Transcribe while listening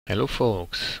Hello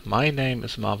folks, my name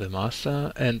is Marvel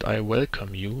Master and I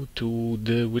welcome you to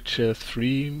the Witcher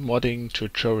 3 modding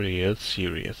tutorial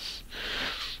series.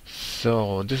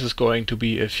 So this is going to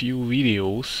be a few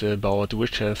videos about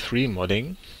Witcher 3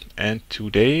 modding, and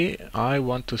today I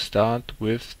want to start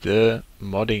with the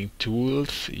modding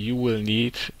tools you will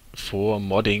need for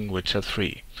modding Witcher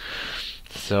 3.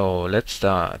 So let's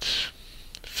start.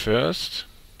 First,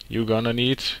 you're gonna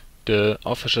need the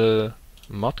official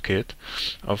Modkit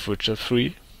of Witcher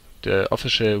 3, the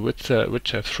official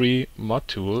Witcher 3 mod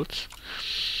tools.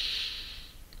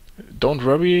 Don't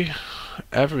worry,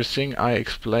 everything I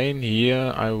explain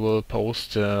here I will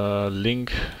post a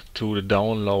link to the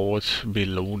download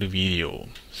below the video.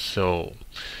 So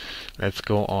let's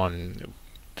go on.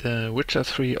 The Witcher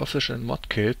 3 official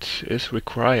Modkit is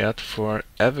required for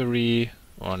every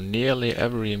or nearly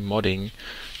every modding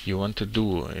you want to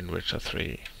do in Witcher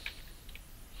 3.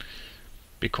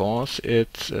 Because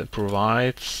it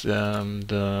provides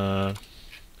the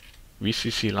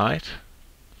VCC Lite.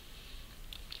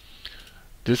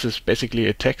 This is basically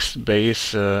a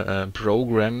text-based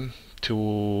program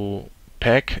to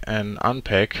pack and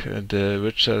unpack the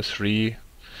Witcher 3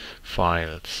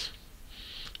 files.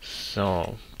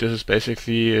 So this is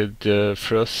basically the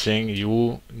first thing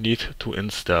you need to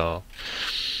install.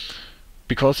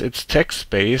 Because it's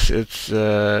text-based, it's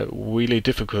really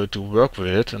difficult to work with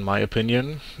it, in my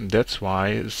opinion. That's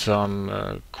why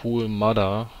some cool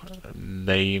modder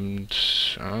named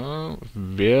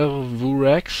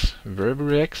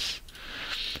vervurax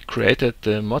created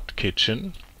the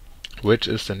Modkitchen, which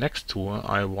is the next tool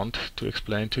I want to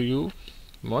explain to you.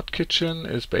 Modkitchen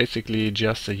is basically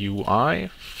just a UI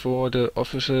for the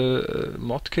official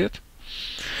Modkit.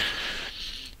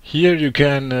 Here you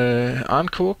can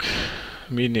uncook,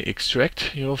 meaning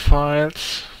extract your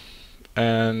files,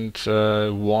 and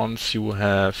once you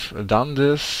have done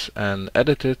this and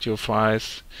edited your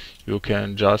files, you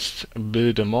can just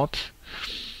build a mod,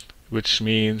 which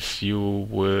means you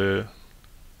will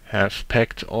have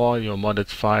packed all your modded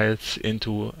files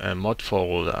into a mod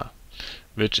folder,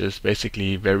 which is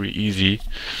basically very easy,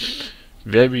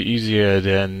 very easier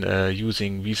than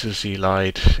using VCC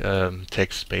Lite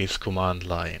text-based command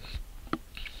line.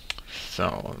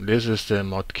 So this is the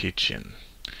Modkitchen.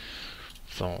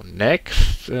 So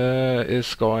next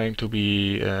is going to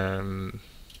be the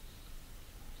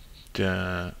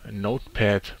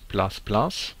Notepad++.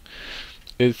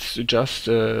 It's just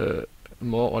a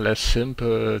more or less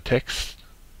simple text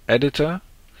editor,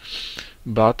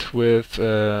 but with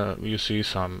you see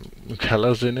some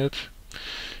colors in it.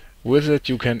 With it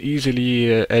you can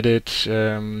easily edit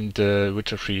the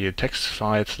Witcher 3 text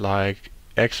files like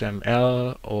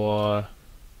XML or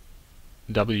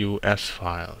WS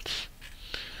files.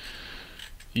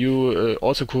 You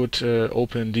also could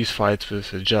open these files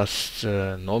with just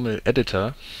normal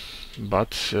editor,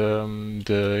 but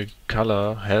the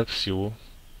color helps you,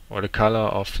 or the color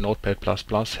of Notepad++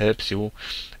 helps you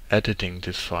editing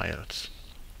these files.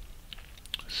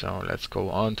 So let's go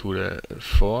on to the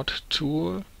fourth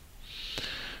tool.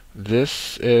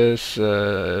 This is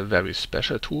a very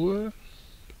special tool.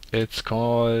 It's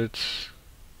called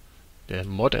the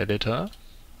Mote Editor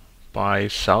by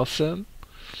Sarcen.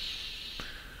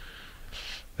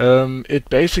 It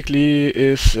basically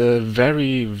is a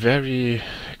very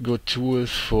good tool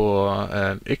for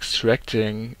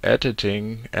extracting,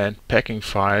 editing and packing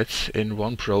files in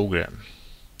one program.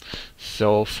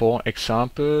 So for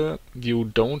example,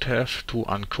 you don't have to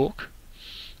uncook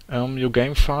your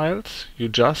game files. You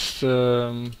just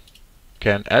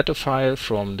can add a file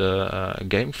from the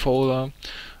game folder.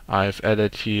 I've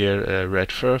added here a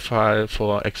red fur file,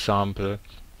 for example,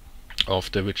 of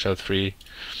the Witcher 3,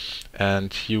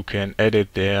 and you can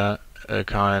edit there a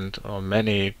kind or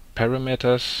many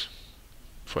parameters,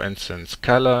 for instance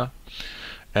color,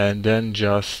 and then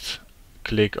just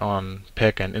click on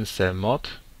pack and install mod,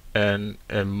 and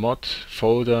a mod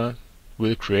folder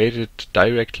will create it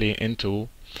directly into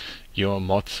your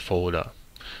mods folder.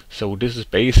 So this is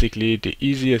basically the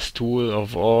easiest tool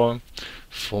of all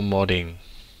for modding.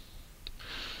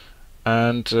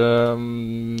 And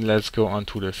let's go on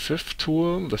to the fifth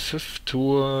tool. The fifth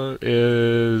tool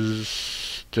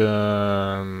is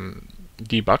the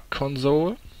Debug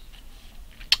Console.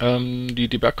 The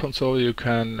Debug Console you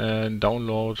can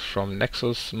download from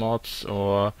Nexus Mods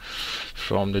or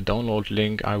from the download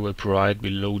link I will provide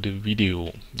below the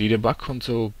video. The Debug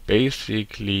Console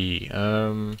basically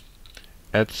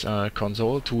adds a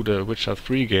console to the Witcher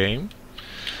 3 game.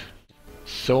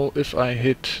 So if I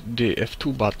hit the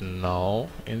F2 button now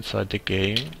inside the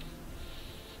game,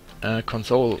 a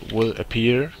console will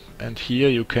appear, and here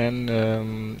you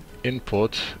can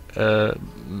input a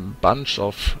bunch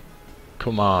of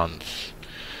commands.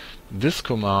 These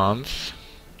commands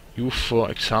you, for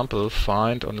example,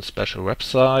 find on a special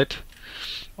website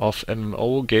of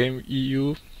MMO Game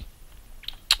EU.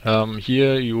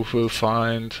 Here you will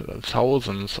find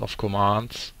thousands of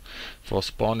commands for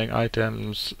spawning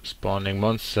items, spawning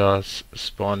monsters,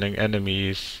 spawning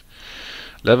enemies,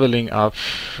 leveling up,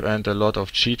 and a lot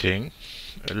of cheating.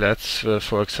 Let's,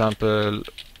 for example,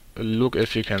 look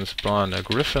if you can spawn a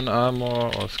griffin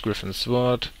armor or griffin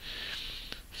sword.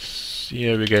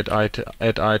 Here we get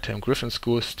add item griffin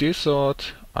steel sword.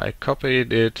 I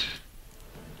copied it,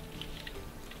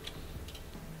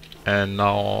 and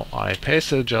now I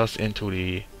paste it just into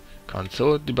the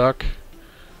console debug,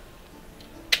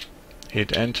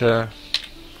 hit enter,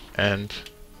 and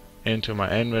into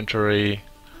my inventory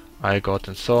I got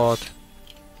a sword,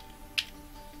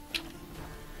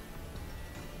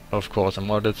 of course a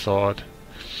modded sword,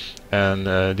 and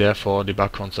therefore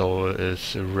Debug Console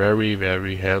is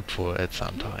very helpful at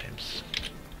some times.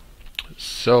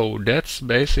 So that's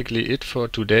basically it for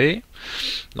today.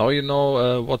 Now you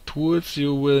know what tools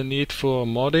you will need for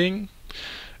modding,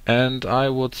 and I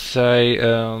would say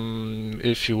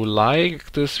if you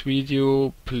like this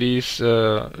video, please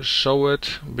show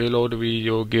it below the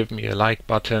video, give me a like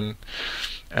button,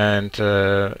 and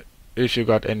if you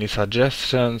got any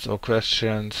suggestions or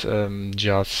questions,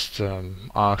 just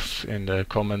ask in the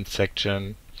comment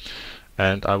section,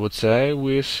 and I would say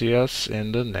we'll see us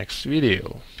in the next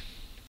video.